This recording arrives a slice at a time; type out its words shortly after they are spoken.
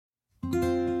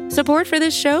Support for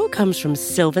this show comes from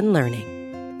Sylvan Learning.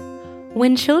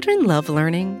 When children love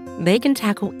learning, they can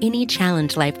tackle any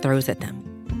challenge life throws at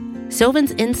them.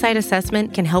 Sylvan's Insight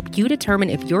Assessment can help you determine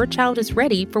if your child is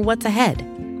ready for what's ahead.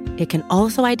 It can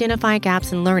also identify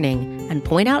gaps in learning and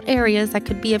point out areas that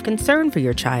could be of concern for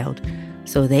your child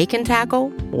so they can tackle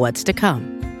what's to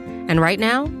come. And right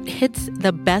now, it's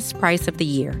the best price of the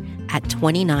year at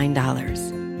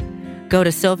 $29. Go to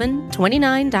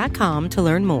sylvan29.com to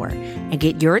learn more and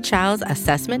get your child's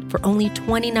assessment for only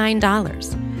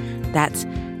 $29. That's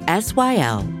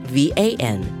SYLVAN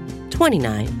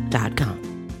 29.com.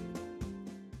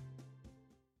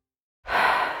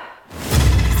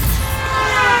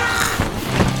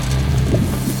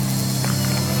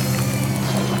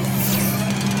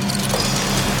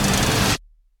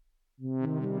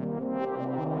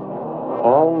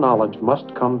 All knowledge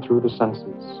must come through the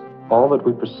senses, all that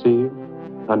we perceive,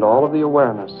 and all of the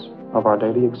awareness of our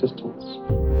daily existence.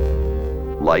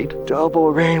 Light.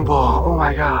 Double rainbow. Oh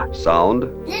my God. Sound.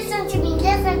 Listen to me,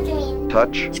 listen to me.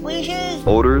 Touch. Squishes.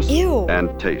 Odors. Ew. And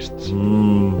tastes.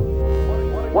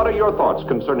 What are your thoughts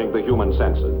concerning the human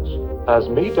senses? As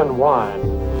meat and wine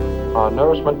are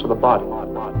nourishment to the body,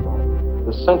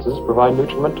 the senses provide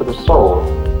nutriment to the soul.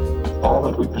 All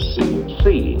that we perceive,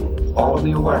 Seeing, all of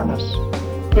the awareness,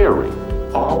 hearing,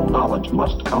 all knowledge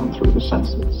must come through the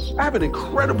senses. I have an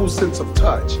incredible sense of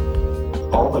touch.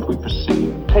 All that we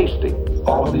perceive, tasting,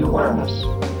 all of the awareness,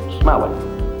 smelling.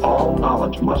 all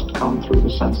knowledge must come through the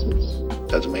senses.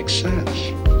 Doesn't make sense.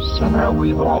 Sinner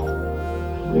we love,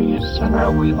 please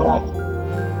sinner we love.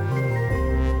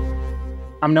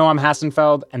 I'm Noam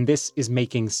Hassenfeld, and this is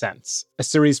Making Sense, a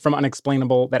series from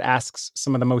Unexplainable that asks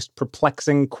some of the most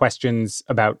perplexing questions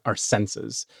about our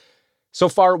senses. So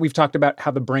far, we've talked about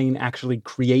how the brain actually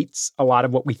creates a lot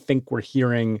of what we think we're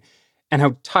hearing, and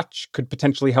how touch could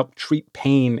potentially help treat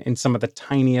pain in some of the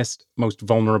tiniest, most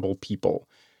vulnerable people.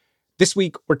 This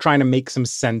week, we're trying to make some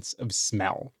sense of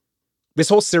smell. This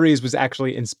whole series was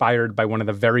actually inspired by one of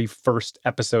the very first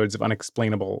episodes of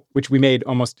Unexplainable, which we made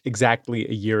almost exactly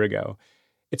a year ago.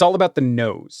 It's all about the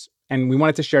nose, and we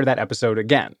wanted to share that episode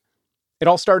again. It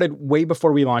all started way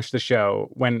before we launched the show,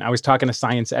 when I was talking to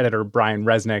science editor Brian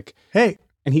Resnick. Hey.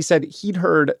 And he said he'd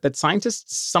heard that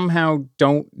scientists somehow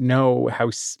don't know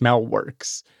how smell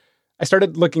works. I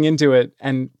started looking into it,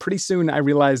 and pretty soon I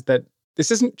realized that this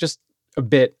isn't just a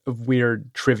bit of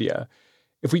weird trivia.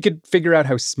 If we could figure out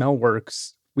how smell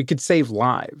works, we could save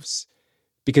lives.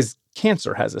 Because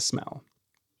cancer has a smell.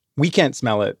 We can't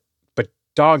smell it, but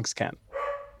dogs can.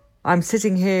 I'm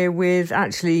sitting here with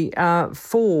actually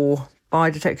 4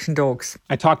 biodetection dogs.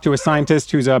 I talked to a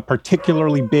scientist who's a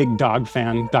particularly big dog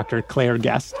fan, Dr. Claire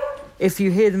Guest. If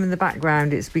you hear them in the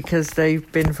background, it's because they've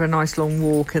been for a nice long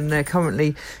walk and they're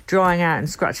currently drying out and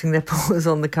scratching their paws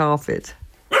on the carpet.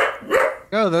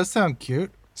 Oh, those sound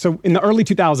cute. So in the early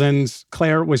 2000s,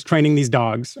 Claire was training these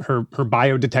dogs, her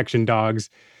biodetection dogs,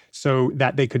 so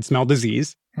that they could smell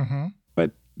disease. Mm-hmm.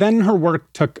 But then her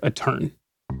work took a turn.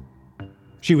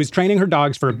 She was training her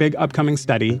dogs for a big upcoming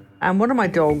study. And one of my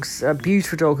dogs, a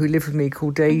beautiful dog who lived with me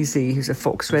called Daisy, who's a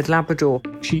fox red Labrador.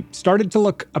 She started to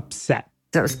look upset.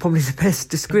 That was probably the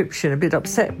best description, a bit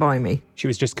upset by me. She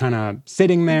was just kind of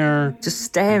sitting there. Just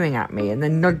staring at me and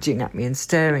then nudging at me and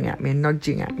staring at me and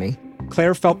nudging at me.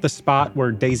 Claire felt the spot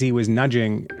where Daisy was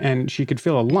nudging, and she could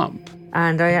feel a lump.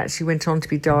 And I actually went on to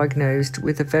be diagnosed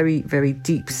with a very, very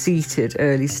deep-seated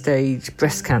early-stage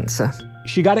breast cancer.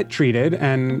 She got it treated,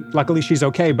 and luckily she's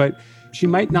okay, but she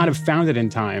might not have found it in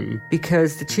time.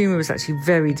 Because the tumour was actually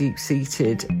very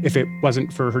deep-seated. If it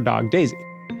wasn't for her dog, Daisy.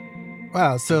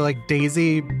 Wow, so like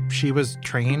Daisy, she was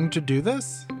trained to do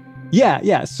this?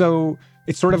 Yeah, so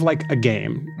it's sort of like a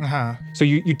game. Uh-huh. So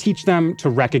you teach them to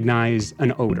recognize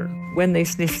an odor. When they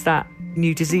sniff that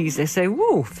new disease, they say,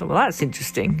 whoa, well, that's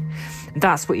interesting.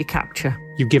 That's what you capture.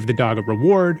 You give the dog a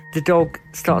reward. The dog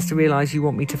starts to realise you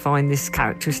want me to find this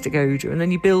characteristic odour, and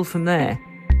then you build from there.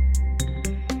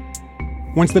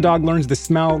 Once the dog learns the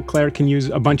smell, Claire can use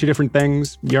a bunch of different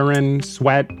things: urine,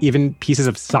 sweat, even pieces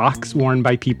of socks worn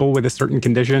by people with a certain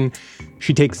condition.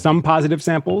 She takes some positive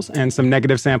samples and some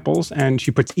negative samples, and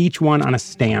she puts each one on a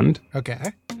stand.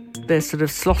 Okay. They're sort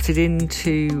of slotted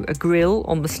into a grill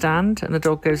on the stand, and the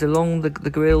dog goes along the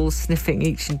grill, sniffing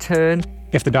each in turn.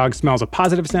 If the dog smells a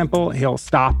positive sample, he'll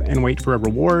stop and wait for a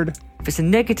reward. If it's a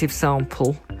negative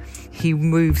sample, he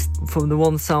moves from the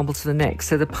one sample to the next.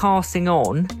 So the passing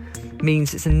on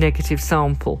means it's a negative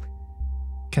sample.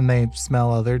 Can they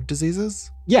smell other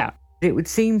diseases? Yeah. It would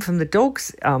seem from the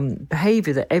dog's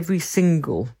behaviour that every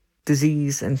single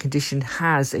disease and condition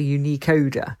has a unique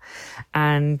odour,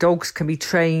 and dogs can be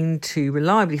trained to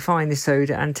reliably find this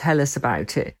odour and tell us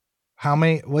about it.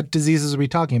 What diseases are we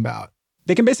talking about?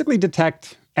 They can basically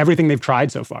detect everything they've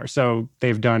tried so far. So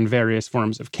they've done various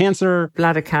forms of cancer.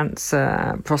 Bladder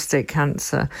cancer, prostate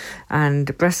cancer,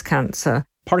 and breast cancer.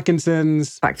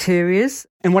 Parkinson's. Bacterias.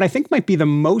 And what I think might be the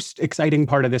most exciting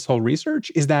part of this whole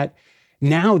research is that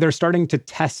now they're starting to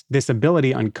test this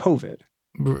ability on COVID.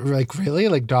 Like, really?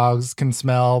 Like dogs can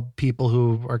smell people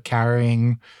who are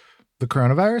carrying the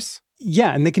coronavirus?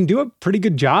 Yeah, and they can do a pretty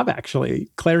good job, actually.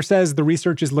 Claire says the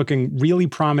research is looking really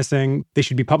promising. They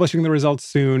should be publishing the results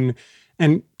soon.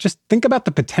 And just think about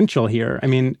the potential here. I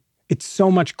mean, it's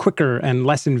so much quicker and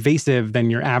less invasive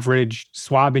than your average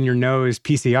swab in your nose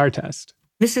PCR test.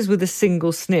 This is with a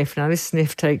single sniff. Now, this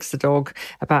sniff takes the dog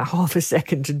about half a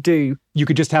second to do. You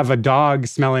could just have a dog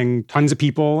smelling tons of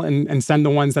people and send the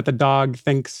ones that the dog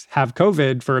thinks have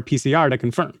COVID for a PCR to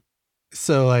confirm.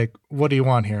 So, like, what do you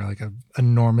want here? Like an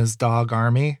enormous dog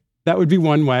army? That would be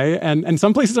one way. And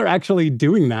some places are actually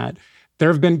doing that.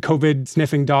 There have been COVID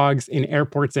sniffing dogs in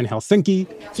airports in Helsinki.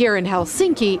 Here in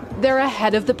Helsinki, they're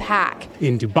ahead of the pack.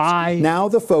 In Dubai. Now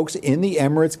the folks in the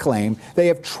Emirates claim they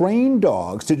have trained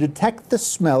dogs to detect the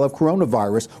smell of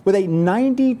coronavirus with a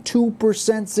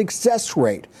 92% success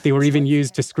rate. They were even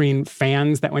used to screen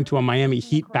fans that went to a Miami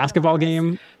Heat basketball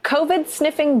game.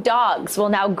 COVID-sniffing dogs will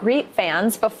now greet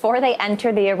fans before they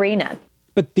enter the arena.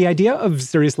 But the idea of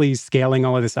seriously scaling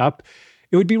all of this up,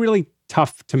 it would be really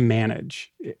tough to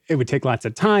manage. It would take lots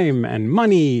of time and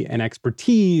money and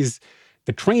expertise.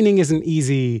 The training isn't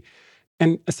easy.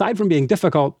 And aside from being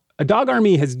difficult, a dog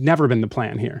army has never been the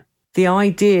plan here. The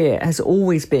idea has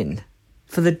always been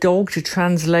for the dog to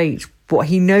translate what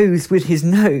he knows with his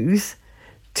nose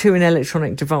to an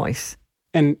electronic device.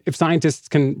 And if scientists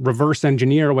can reverse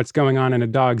engineer what's going on in a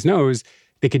dog's nose,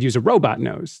 they could use a robot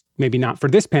nose. Maybe not for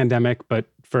this pandemic, but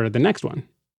for the next one.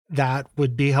 That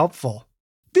would be helpful.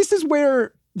 This is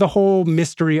where the whole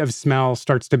mystery of smell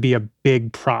starts to be a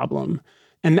big problem.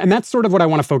 And that's sort of what I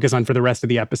want to focus on for the rest of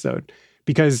the episode,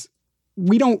 because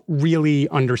we don't really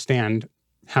understand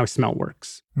how smell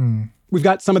works. We've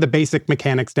got some of the basic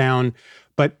mechanics down,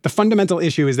 but the fundamental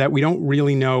issue is that we don't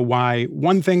really know why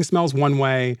one thing smells one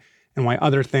way and why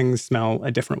other things smell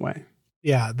a different way.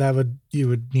 Yeah, you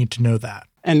would need to know that.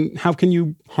 And how can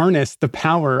you harness the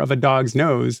power of a dog's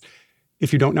nose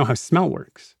if you don't know how smell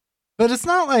works? But it's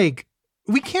not like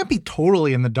we can't be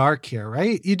totally in the dark here,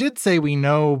 right? You did say we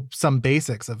know some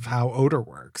basics of how odor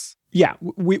works. Yeah,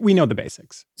 we know the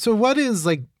basics. So what is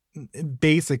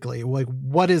basically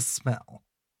what is smell?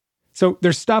 So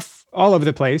there's stuff all over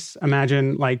the place.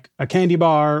 Imagine like a candy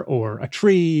bar or a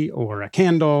tree or a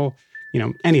candle,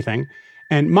 anything.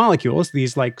 And molecules,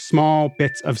 these like small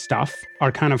bits of stuff,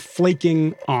 are kind of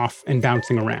flaking off and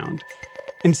bouncing around.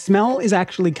 And smell is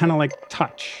actually kind of like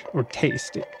touch or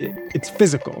taste. It's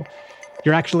physical.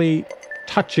 You're actually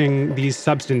touching these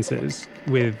substances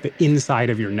with the inside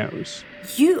of your nose.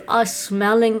 You are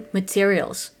smelling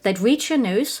materials that reach your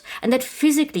nose and that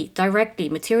physically, directly,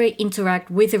 materially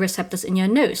interact with the receptors in your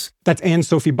nose. That's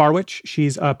Anne-Sophie Barwich.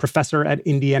 She's a professor at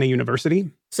Indiana University.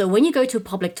 So when you go to a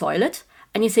public toilet,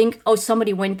 and you think, oh,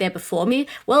 somebody went there before me,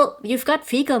 well, you've got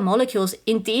fecal molecules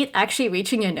indeed actually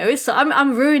reaching your nose, so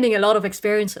I'm ruining a lot of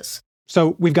experiences.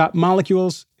 So we've got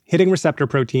molecules hitting receptor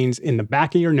proteins in the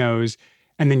back of your nose,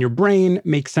 and then your brain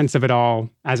makes sense of it all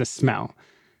as a smell.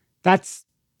 That's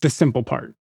the simple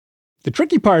part. The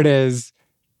tricky part is,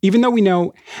 even though we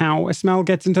know how a smell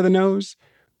gets into the nose,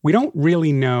 we don't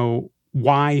really know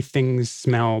why things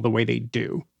smell the way they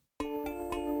do.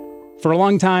 For a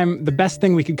long time, the best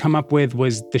thing we could come up with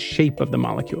was the shape of the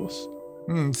molecules.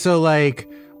 So like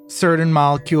certain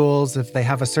molecules, if they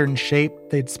have a certain shape,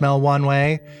 they'd smell one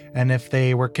way. And if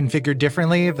they were configured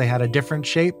differently, if they had a different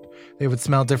shape, they would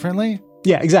smell differently?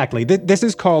 Yeah, exactly. This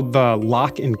is called the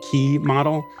lock and key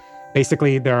model.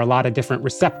 Basically, there are a lot of different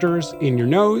receptors in your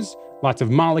nose, lots of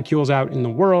molecules out in the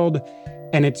world.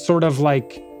 And it's sort of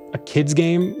like a kid's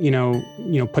game,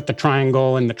 put the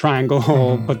triangle in the triangle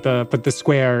hole, put the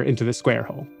square into the square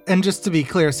hole. And just to be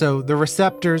clear, so the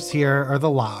receptors here are the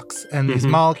locks, and these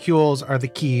molecules are the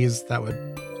keys that would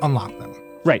unlock them.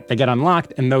 Right, they get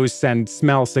unlocked, and those send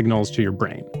smell signals to your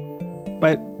brain.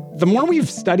 But the more we've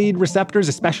studied receptors,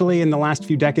 especially in the last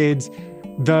few decades,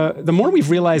 the more we've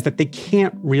realized that they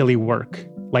can't really work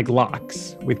like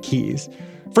locks with keys.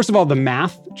 First of all, the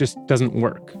math just doesn't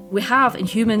work. We have in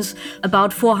humans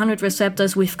about 400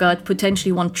 receptors. We've got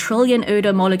potentially 1 trillion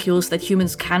odor molecules that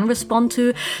humans can respond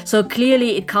to. So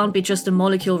clearly it can't be just a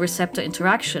molecule-receptor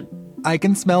interaction. I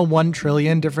can smell 1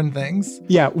 trillion different things?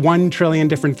 Yeah, 1 trillion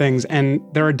different things. And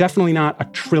there are definitely not a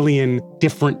trillion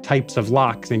different types of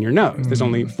locks in your nose. There's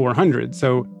only 400.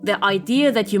 So the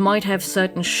idea that you might have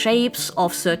certain shapes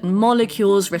of certain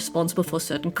molecules responsible for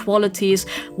certain qualities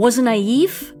was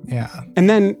naive. Yeah. And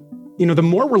then, the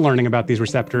more we're learning about these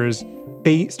receptors,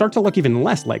 they start to look even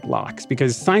less like locks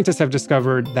because scientists have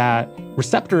discovered that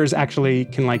receptors actually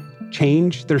can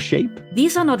change their shape.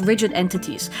 These are not rigid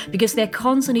entities because they're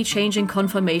constantly changing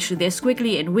conformation. They're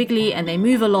squiggly and wiggly and they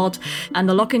move a lot. And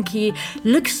the lock and key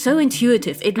looks so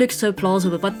intuitive. It looks so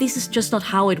plausible, but this is just not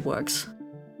how it works.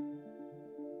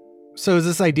 So is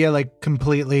this idea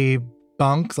completely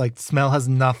bunk? Smell has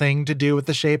nothing to do with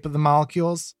the shape of the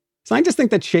molecules? Scientists think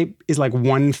that shape is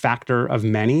one factor of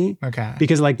many. Okay.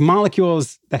 Because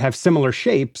molecules that have similar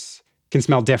shapes can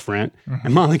smell different,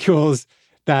 and molecules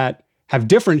that have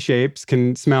different shapes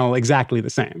can smell exactly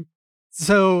the same.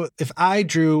 So if I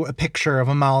drew a picture of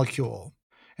a molecule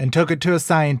and took it to a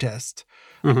scientist,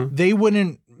 they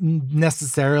wouldn't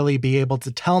necessarily be able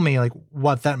to tell me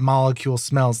what that molecule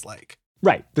smells like.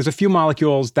 Right. There's a few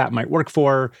molecules that might work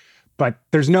for, but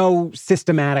there's no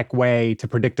systematic way to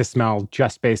predict a smell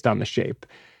just based on the shape.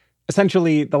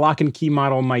 Essentially, the lock and key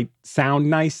model might sound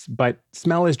nice, but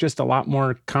smell is just a lot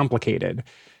more complicated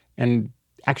and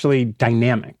actually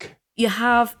dynamic. You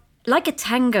have like a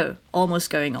tango almost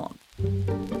going on.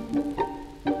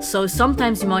 So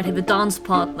sometimes you might have a dance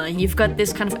partner and you've got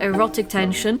this kind of erotic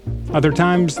tension. Other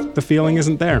times, the feeling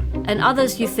isn't there. And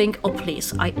others you think, oh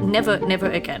please, I never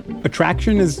again.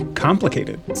 Attraction is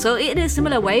complicated. So in a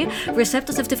similar way,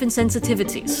 receptors have different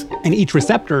sensitivities. And each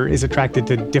receptor is attracted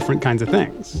to different kinds of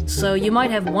things. So you might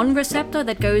have one receptor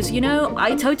that goes,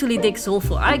 I totally dig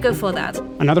sulfur, I go for that.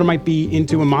 Another might be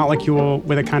into a molecule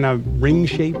with a kind of ring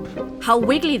shape. How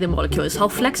wiggly the molecule is, how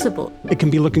flexible. It can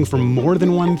be looking for more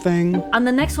than one thing. And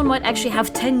the next one might actually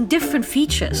have 10 different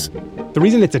features. The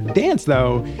reason it's a dance,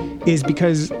 though, is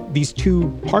because these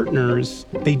two partners,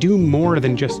 they do more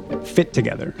than just fit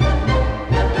together.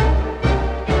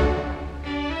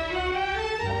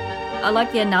 I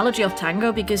like the analogy of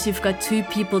tango because you've got two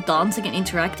people dancing and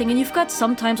interacting, and you've got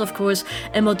sometimes, of course,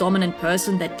 a more dominant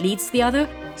person that leads the other.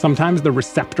 Sometimes the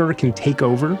receptor can take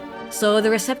over. So the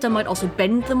receptor might also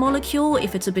bend the molecule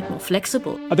if it's a bit more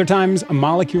flexible. Other times, a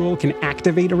molecule can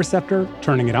activate a receptor,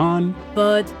 turning it on.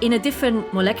 But in a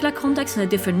different molecular context, in a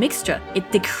different mixture,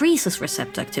 it decreases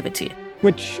receptor activity.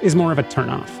 Which is more of a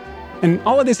turnoff. And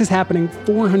all of this is happening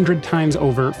 400 times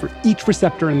over for each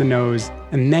receptor in the nose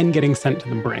and then getting sent to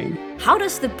the brain. How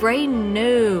does the brain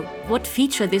know what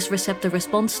feature this receptor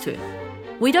responds to?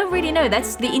 We don't really know.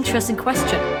 That's the interesting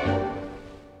question.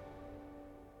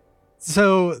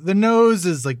 So the nose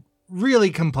is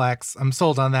really complex. I'm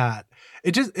sold on that.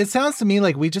 It sounds to me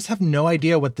like we just have no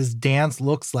idea what this dance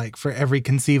looks like for every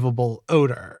conceivable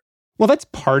odor. Well, that's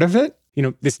part of it.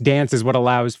 This dance is what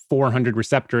allows 400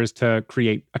 receptors to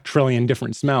create 1 trillion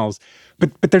different smells.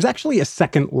 But there's actually a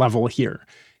second level here.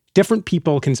 Different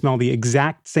people can smell the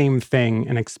exact same thing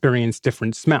and experience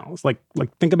different smells. Like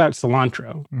think about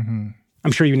cilantro. Mm-hmm.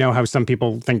 I'm sure you know how some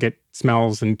people think it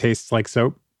smells and tastes like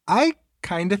soap. I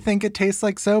kind of think it tastes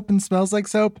like soap and smells like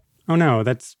soap. Oh no,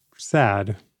 that's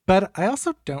sad. But I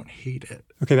also don't hate it.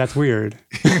 Okay, that's weird.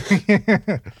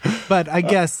 But I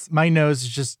guess my nose is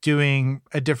just doing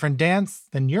a different dance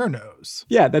than your nose.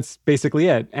 Yeah, that's basically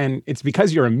it. And it's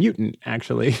because you're a mutant,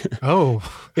 actually. Oh.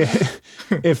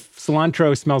 If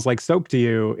cilantro smells like soap to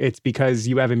you, it's because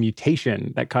you have a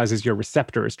mutation that causes your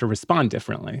receptors to respond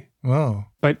differently. Whoa.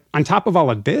 But on top of all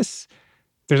of this,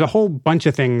 there's a whole bunch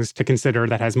of things to consider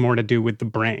that has more to do with the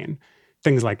brain.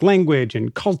 Things like language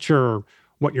and culture,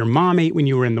 what your mom ate when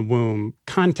you were in the womb,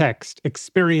 context,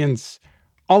 experience.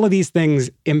 All of these things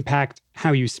impact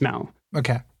how you smell.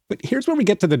 Okay. But here's where we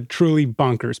get to the truly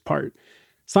bonkers part.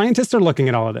 Scientists are looking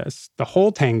at all of this, the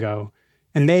whole tango,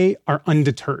 and they are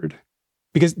undeterred.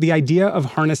 Because the idea of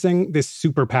harnessing this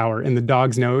superpower in the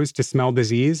dog's nose to smell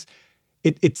disease,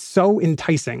 it's so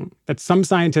enticing that some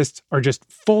scientists are just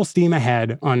full steam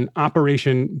ahead on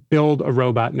Operation Build a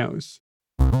Robot Nose.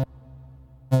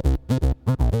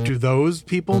 Do those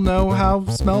people know how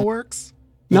smell works?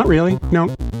 Not really,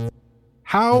 no.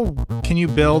 How can you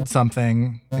build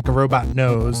something like a robot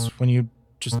nose when you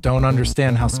just don't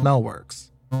understand how smell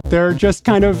works? They're just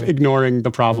kind of ignoring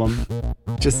the problem.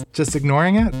 Just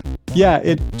ignoring it? Yeah,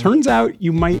 it turns out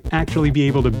you might actually be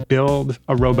able to build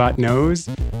a robot nose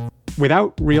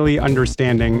without really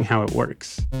understanding how it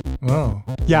works. Whoa.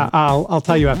 Yeah, I'll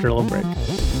tell you after a little break.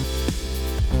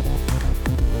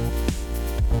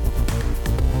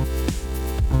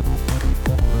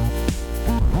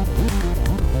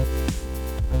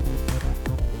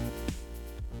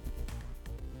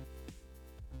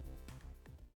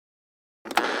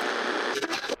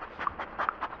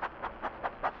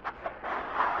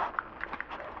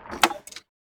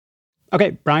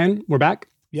 Okay, Brian, we're back.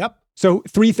 Yep. So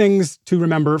 3 things to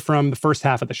remember from the first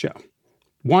half of the show.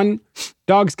 1,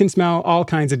 dogs can smell all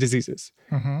kinds of diseases.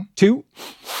 2,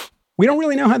 we don't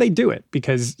really know how they do it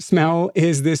because smell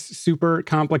is this super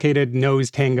complicated nose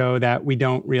tango that we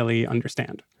don't really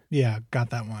understand. Yeah, got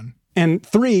that one. And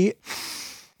 3,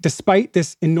 despite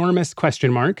this enormous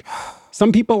question mark,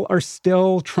 some people are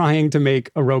still trying to make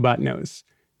a robot nose.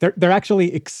 They're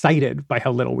actually excited by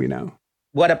how little we know.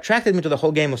 What attracted me to the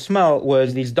whole game of smell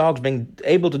was these dogs being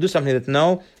able to do something that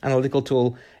no analytical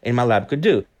tool in my lab could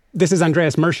do. This is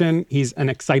Andreas Merschen. He's an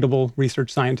excitable research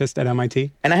scientist at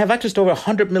MIT. And I have access to over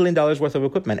 $100 million worth of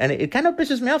equipment. And it kind of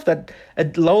pisses me off that a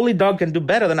lowly dog can do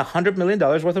better than $100 million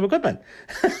worth of equipment.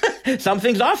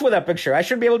 Something's off with that picture. I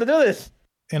should be able to do this.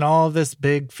 And all of this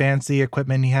big fancy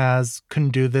equipment he has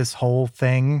couldn't do this whole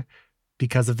thing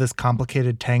because of this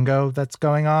complicated tango that's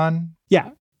going on? Yeah,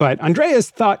 but Andreas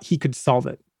thought he could solve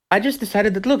it. I just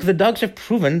decided that, look, the dogs have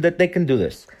proven that they can do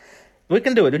this. We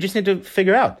can do it. We just need to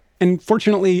figure out. And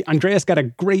fortunately, Andreas got a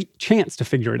great chance to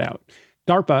figure it out.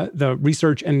 DARPA, the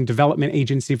Research and Development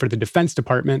Agency for the Defense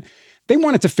Department, they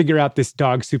wanted to figure out this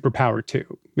dog superpower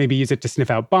too. Maybe use it to sniff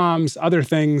out bombs, other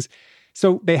things.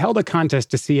 So they held a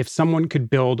contest to see if someone could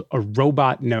build a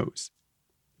robot nose.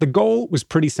 The goal was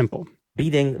pretty simple.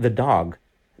 Beating the dog.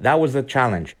 That was the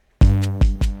challenge.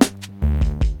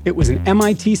 It was an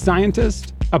MIT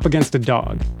scientist up against a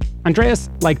dog. Andreas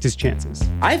liked his chances.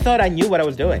 I thought I knew what I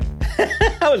was doing.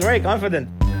 I was very confident.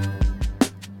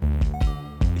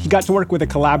 He got to work with a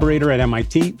collaborator at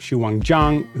MIT, Shuang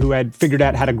Zhang, who had figured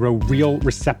out how to grow real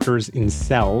receptors in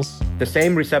cells. The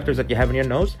same receptors that you have in your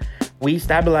nose, we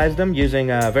stabilized them using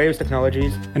various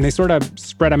technologies. And they sort of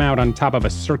spread them out on top of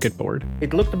a circuit board.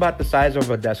 It looked about the size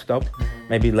of a desktop,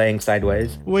 maybe laying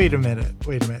sideways. Wait a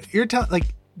minute. You're telling,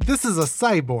 this is a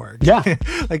cyborg. Yeah.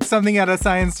 Like something out of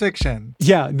science fiction.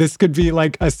 Yeah, this could be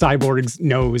like a cyborg's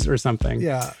nose or something.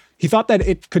 Yeah. He thought that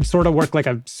it could sort of work like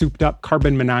a souped-up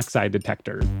carbon monoxide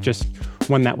detector, just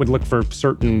one that would look for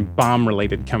certain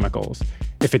bomb-related chemicals.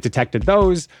 If it detected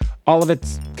those, all of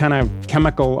its kind of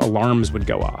chemical alarms would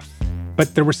go off.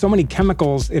 But there were so many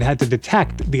chemicals it had to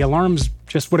detect, the alarms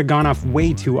just would have gone off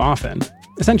way too often.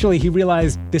 Essentially, he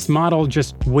realized this model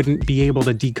just wouldn't be able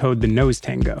to decode the nose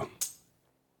tango.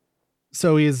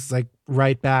 So he's like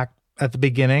right back at the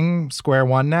beginning, square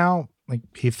one now. Like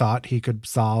he thought he could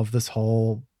solve this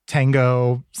whole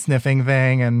tango sniffing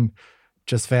thing and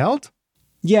just failed?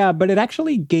 Yeah, but it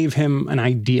actually gave him an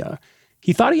idea.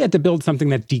 He thought he had to build something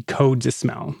that decodes a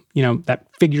smell, that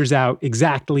figures out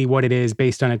exactly what it is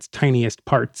based on its tiniest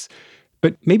parts.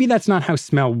 But maybe that's not how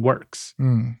smell works.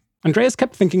 Andreas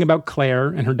kept thinking about Claire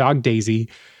and her dog Daisy.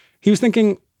 He was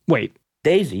thinking, wait.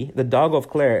 Daisy, the dog of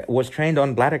Claire, was trained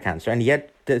on bladder cancer and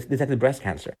yet detected breast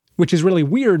cancer. Which is really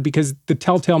weird because the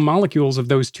telltale molecules of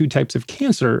those two types of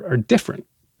cancer are different.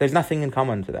 There's nothing in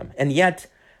common to them. And yet,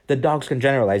 the dogs can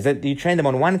generalize. That you train them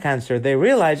on one cancer, they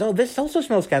realize, oh, this also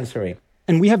smells cancery.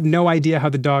 And we have no idea how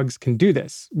the dogs can do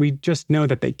this. We just know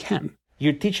that they can.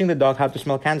 You're teaching the dog how to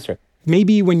smell cancer.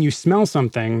 Maybe when you smell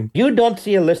something... You don't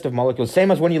see a list of molecules. Same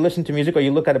as when you listen to music or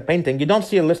you look at a painting. You don't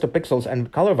see a list of pixels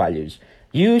and color values.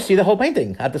 You see the whole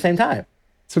painting at the same time.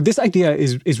 So this idea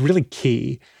is really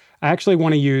key. I actually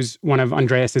want to use one of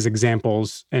Andreas's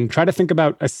examples and try to think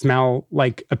about a smell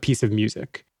like a piece of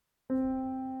music.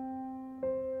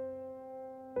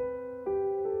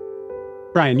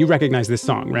 Brian, you recognize this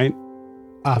song, right?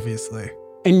 Obviously.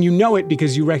 And you know it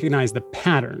because you recognize the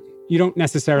pattern. You don't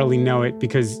necessarily know it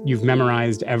because you've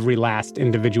memorized every last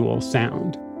individual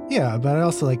sound. Yeah, but I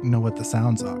also know what the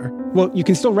sounds are. Well, you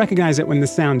can still recognize it when the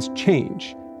sounds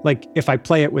change. Like if I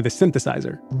play it with a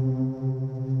synthesizer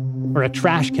or a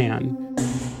trash can.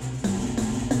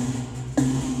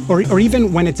 Or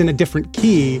even when it's in a different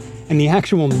key and the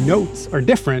actual notes are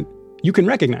different, you can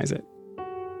recognize it.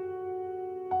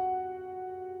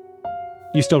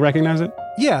 You still recognize it?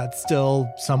 Yeah, it's still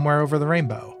somewhere over the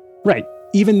rainbow. Right.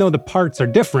 Even though the parts are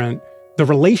different, the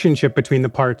relationship between the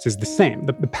parts is the same.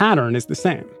 The pattern is the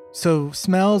same. So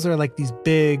smells are like these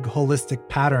big, holistic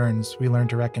patterns we learn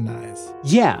to recognize.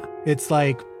 Yeah. It's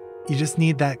like you just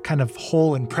need that kind of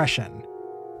whole impression.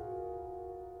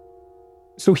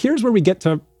 So here's where we get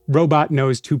to Robot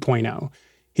Nose 2.0.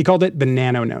 He called it the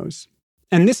Nano Nose.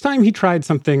 And this time he tried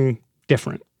something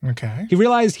different. Okay. He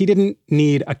realized he didn't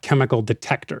need a chemical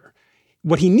detector.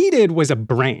 What he needed was a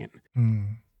brain.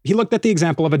 He looked at the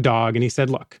example of a dog and he said,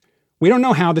 look, we don't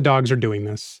know how the dogs are doing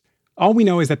this. All we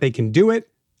know is that they can do it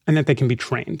and that they can be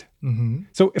trained.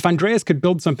 So if Andreas could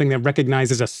build something that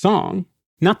recognizes a song,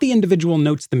 not the individual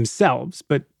notes themselves,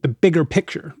 but the bigger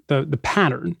picture, the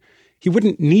pattern, he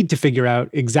wouldn't need to figure out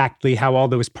exactly how all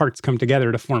those parts come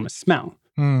together to form a smell.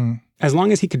 As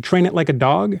long as he could train it like a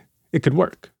dog, it could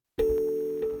work.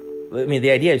 I mean, the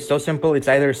idea is so simple. It's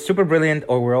either super brilliant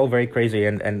or we're all very crazy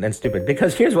and stupid.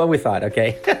 Because here's what we thought,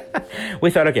 okay? We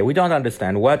thought, okay, we don't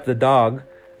understand what the dog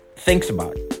thinks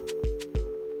about.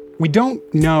 We don't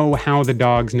know how the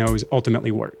dog's nose ultimately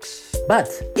works. But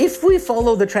if we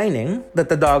follow the training that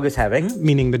the dog is having,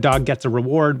 meaning the dog gets a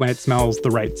reward when it smells the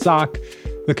right sock,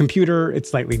 the computer, it's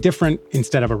slightly different.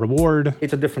 Instead of a reward,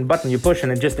 it's a different button you push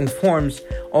and it just informs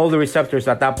all the receptors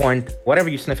at that point. Whatever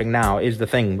you're sniffing now is the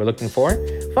thing we're looking for.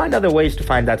 Find other ways to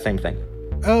find that same thing.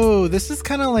 Oh, this is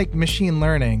kind of like machine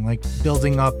learning, like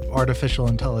building up artificial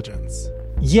intelligence.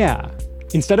 Yeah.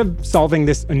 Instead of solving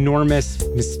this enormous,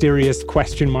 mysterious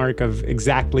question mark of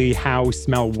exactly how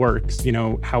smell works,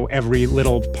 how every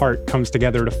little part comes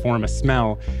together to form a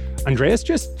smell, Andreas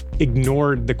just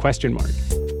ignored the question mark.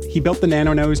 He built the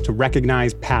NanoNose to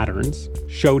recognize patterns,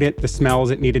 showed it the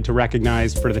smells it needed to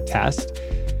recognize for the test,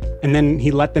 and then he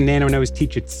let the NanoNose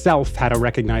teach itself how to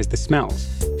recognize the smells.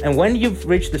 And when you've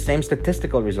reached the same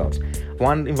statistical results,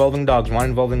 one involving dogs, one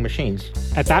involving machines,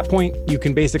 at that point, you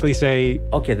can basically say,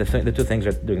 okay, the two things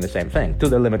are doing the same thing, to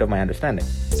the limit of my understanding.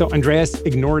 So Andreas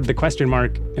ignored the question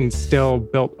mark and still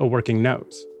built a working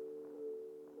nose.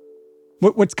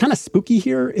 What's kind of spooky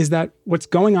here is that what's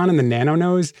going on in the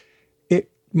NanoNose,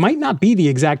 it might not be the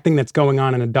exact thing that's going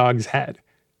on in a dog's head.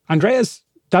 Andreas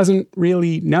doesn't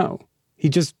really know. He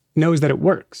just knows that it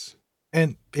works.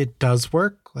 And it does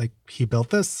work? Like, he built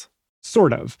this?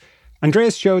 Sort of.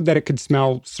 Andreas showed that it could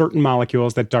smell certain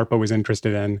molecules that DARPA was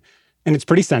interested in, and it's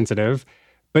pretty sensitive,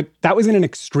 but that was in an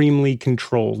extremely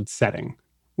controlled setting,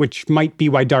 which might be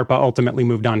why DARPA ultimately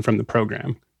moved on from the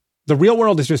program. The real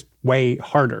world is just way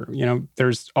harder.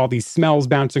 There's all these smells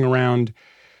bouncing around,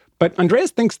 but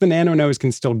Andreas thinks the NanoNose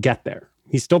can still get there.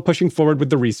 He's still pushing forward with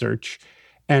the research,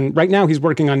 and right now he's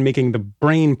working on making the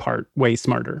brain part way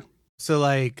smarter.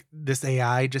 So, this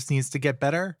AI just needs to get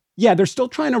better? Yeah, they're still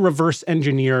trying to reverse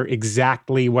engineer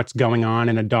exactly what's going on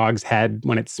in a dog's head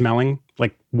when it's smelling,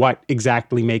 like what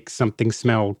exactly makes something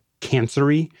smell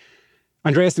cancery.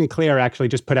 Andreas and Claire actually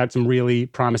just put out some really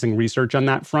promising research on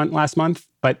that front last month,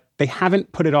 but they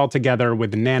haven't put it all together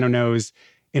with the NanoNose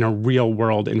in a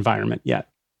real-world environment yet.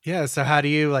 Yeah, so how do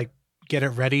you, get it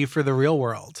ready for the real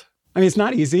world? I mean, it's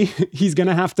not easy. He's going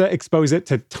to have to expose it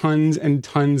to tons and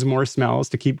tons more smells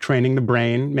to keep training the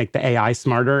brain, make the AI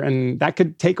smarter, and that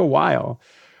could take a while.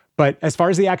 But as far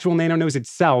as the actual NanoNose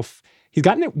itself, he's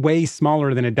gotten it way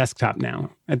smaller than a desktop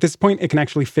now. At this point, it can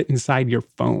actually fit inside your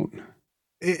phone.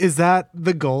 Is that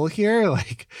the goal here?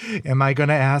 Am I going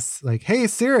to ask, hey,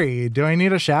 Siri, do I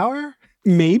need a shower?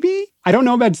 Maybe. I don't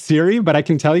know about Siri, but I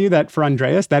can tell you that for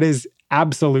Andreas, that is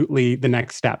absolutely the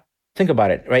next step. Think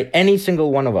about it, right? Any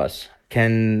single one of us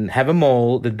can have a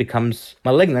mole that becomes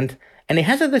malignant, and it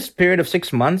has this period of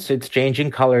 6 months. It's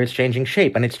changing color, it's changing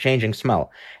shape, and it's changing smell.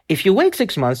 If you wait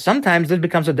 6 months, sometimes this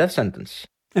becomes a death sentence.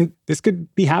 And this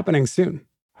could be happening soon.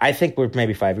 I think we're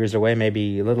maybe 5 years away,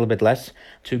 maybe a little bit less,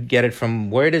 to get it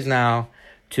from where it is now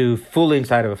to fully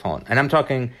inside of a phone. And I'm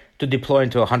talking to deploy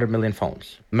into 100 million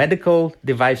phones. Medical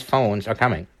device phones are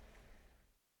coming.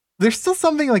 There's still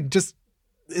something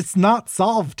it's not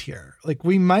solved here.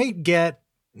 We might get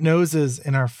noses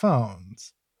in our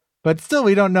phones, but still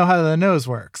we don't know how the nose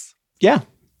works. Yeah,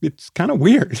 it's kind of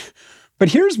weird. But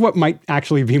here's what might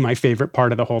actually be my favorite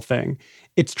part of the whole thing.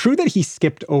 It's true that he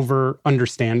skipped over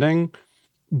understanding,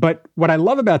 but what I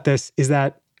love about this is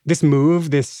that this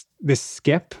move, this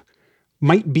skip,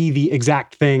 might be the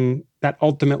exact thing that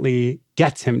ultimately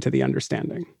gets him to the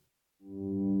understanding.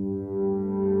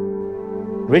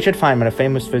 Richard Feynman, a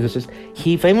famous physicist,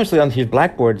 he famously on his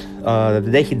blackboard, the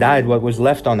day he died, what was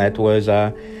left on it was,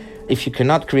 if you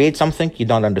cannot create something, you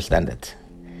don't understand it.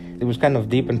 It was kind of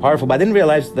deep and powerful, but I didn't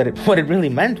realize that what it really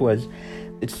meant was,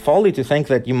 it's folly to think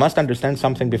that you must understand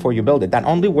something before you build it. That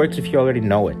only works if you already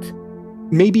know it.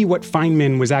 Maybe what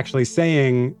Feynman was actually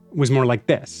saying was more like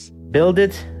this. Build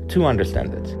it to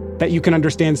understand it. That you can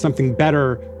understand something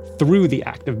better through the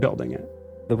act of building it.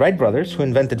 The Wright brothers, who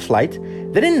invented flight,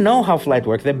 they didn't know how flight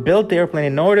worked. They built the airplane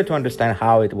in order to understand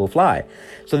how it will fly.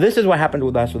 So this is what happened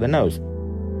with us with the nose.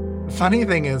 Funny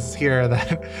thing is here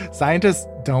that scientists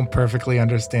don't perfectly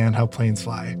understand how planes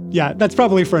fly. Yeah, that's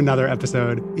probably for another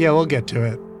episode. Yeah, we'll get to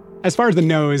it. As far as the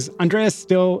nose, Andreas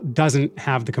still doesn't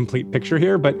have the complete picture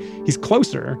here, but he's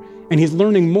closer, and he's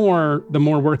learning more the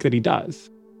more work that he does.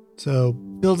 So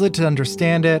build it to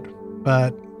understand it,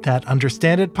 but that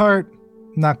understand it part,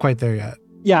 not quite there yet.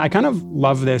 Yeah, I kind of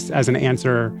love this as an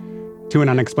answer to an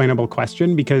unexplainable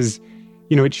question because,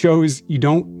 it shows you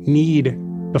don't need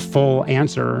the full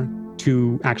answer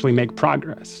to actually make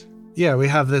progress. Yeah, we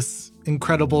have this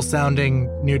incredible sounding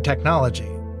new technology.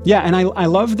 Yeah, and I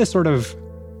love the sort of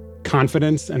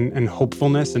confidence and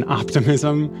hopefulness and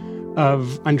optimism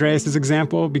of Andreas's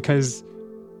example, because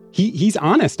he's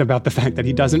honest about the fact that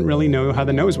he doesn't really know how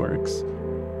the nose works.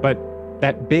 But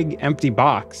that big empty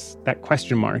box, that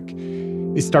question mark,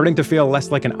 is starting to feel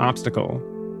less like an obstacle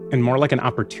and more like an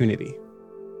opportunity.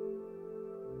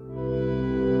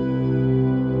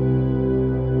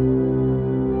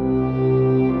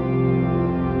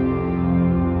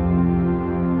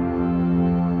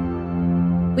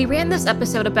 We ran this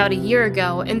episode about a year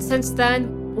ago, and since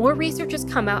then, more research has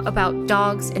come out about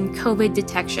dogs and COVID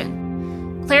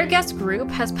detection. Claire Guest Group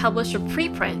has published a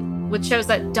preprint which shows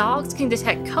that dogs can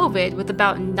detect COVID with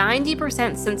about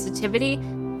 90% sensitivity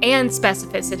and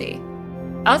specificity.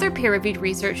 Other peer-reviewed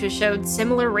research has showed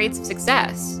similar rates of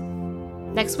success.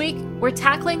 Next week, we're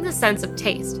tackling the sense of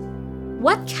taste.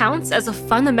 What counts as a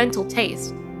fundamental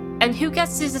taste? And who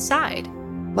gets to decide?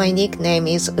 My nickname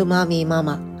is Umami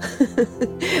Mama.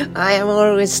 I am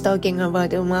always talking about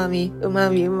umami,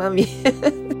 umami,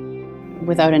 umami.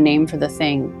 Without a name for the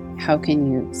thing, how can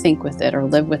you think with it or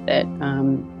live with it?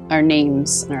 Our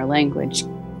names and our language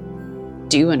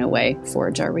do, in a way,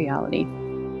 forge our reality.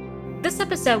 This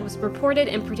episode was reported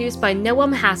and produced by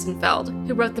Noam Hassenfeld,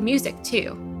 who wrote the music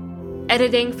too.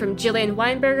 Editing from Jillian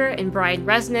Weinberger and Brian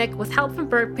Resnick, with help from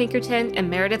Bert Pinkerton and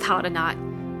Meredith Hodenot.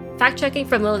 Fact-checking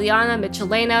from Liliana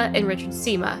Michelena and Richard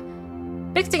Sema.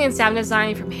 Mixing and sound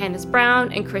design from Hannes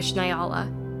Brown and Christian Ayala.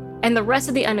 And the rest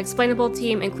of the Unexplainable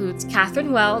team includes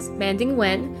Catherine Wells, Manding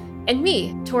Nguyen, and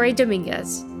me, Tori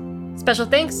Dominguez. Special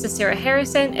thanks to Sarah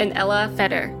Harrison and Ella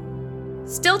Feder.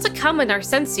 Still to come in our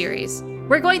Sense series,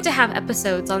 we're going to have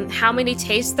episodes on how many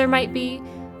tastes there might be,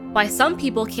 why some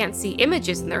people can't see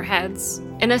images in their heads,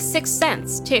 and a sixth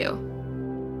sense, too.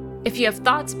 If you have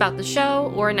thoughts about the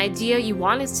show or an idea you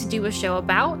want us to do a show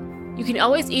about, you can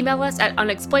always email us at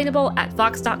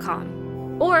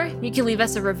unexplainable@vox.com. Or you can leave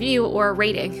us a review or a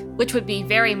rating, which would be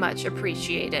very much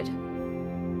appreciated.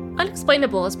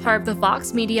 Unexplainable is part of the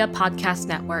Vox Media Podcast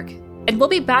Network, and we'll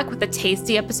be back with a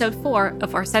tasty episode 4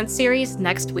 of our Sense series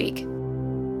next week.